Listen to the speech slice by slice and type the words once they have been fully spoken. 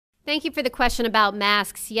Thank you for the question about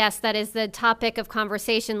masks. Yes, that is the topic of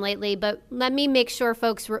conversation lately, but let me make sure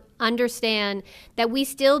folks understand that we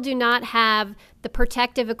still do not have the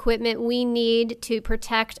protective equipment we need to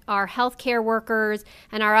protect our healthcare workers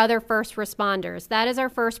and our other first responders. That is our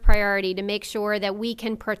first priority, to make sure that we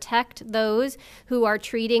can protect those who are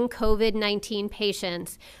treating COVID-19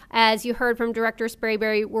 patients. As you heard from Director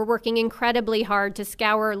Sprayberry, we're working incredibly hard to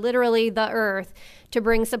scour literally the earth to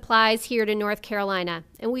bring supplies here to North Carolina.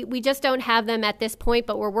 And we just don't have them at this point,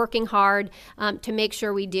 but we're working hard to make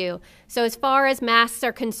sure we do. So as far as masks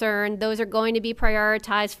are concerned, those are going to be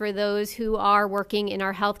prioritized for those who are working in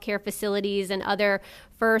our healthcare facilities and other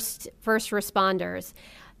first responders.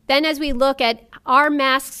 Then as we look at our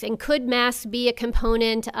masks, and could masks be a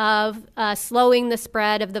component of slowing the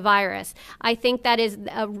spread of the virus, I think that is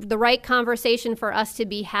the right conversation for us to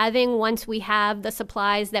be having once we have the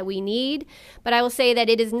supplies that we need. But I will say that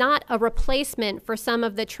it is not a replacement for some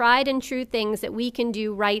of the tried and true things that we can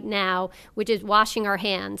do right now, which is washing our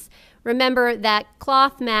hands. Remember that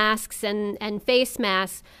cloth masks and face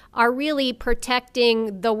masks are really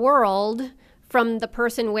protecting the world from the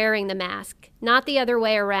person wearing the mask, not the other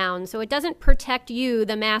way around. So it doesn't protect you,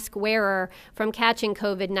 the mask wearer, from catching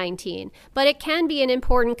COVID-19. But it can be an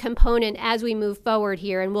important component as we move forward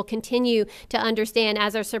here, and we'll continue to understand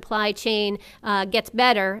as our supply chain gets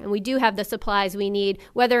better, and we do have the supplies we need,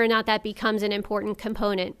 whether or not that becomes an important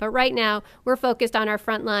component. But right now, we're focused on our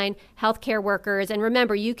frontline healthcare workers. And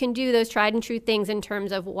remember, you can do those tried and true things in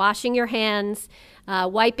terms of washing your hands,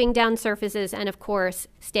 wiping down surfaces, and of course,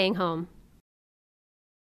 staying home.